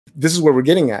this is where we're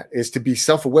getting at, is to be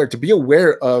self-aware, to be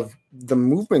aware of the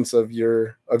movements of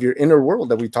your inner world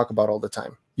that we talk about all the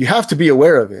time. You have to be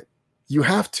aware of it. You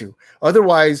have to.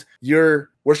 Otherwise, you're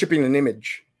worshiping an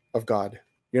image of God.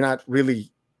 You're not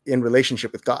really in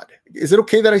relationship with God. Is it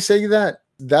okay that I say that?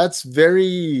 That's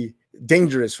very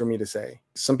dangerous for me to say.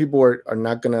 Some people are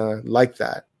not going to like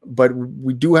that. But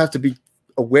we do have to be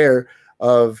aware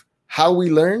of how we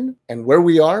learn and where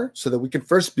we are, so that we can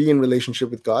first be in relationship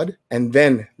with God and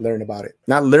then learn about it.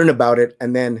 Not learn about it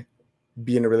and then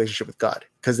be in a relationship with God.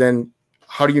 Because then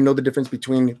how do you know the difference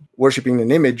between worshiping an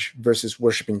image versus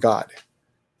worshiping God?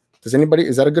 Is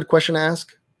that a good question to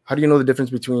ask? How do you know the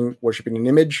difference between worshiping an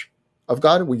image of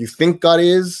God, what you think God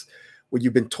is, what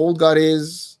you've been told God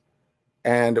is,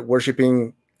 and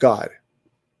worshiping God,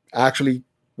 actually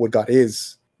what God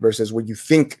is versus what you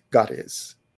think God is?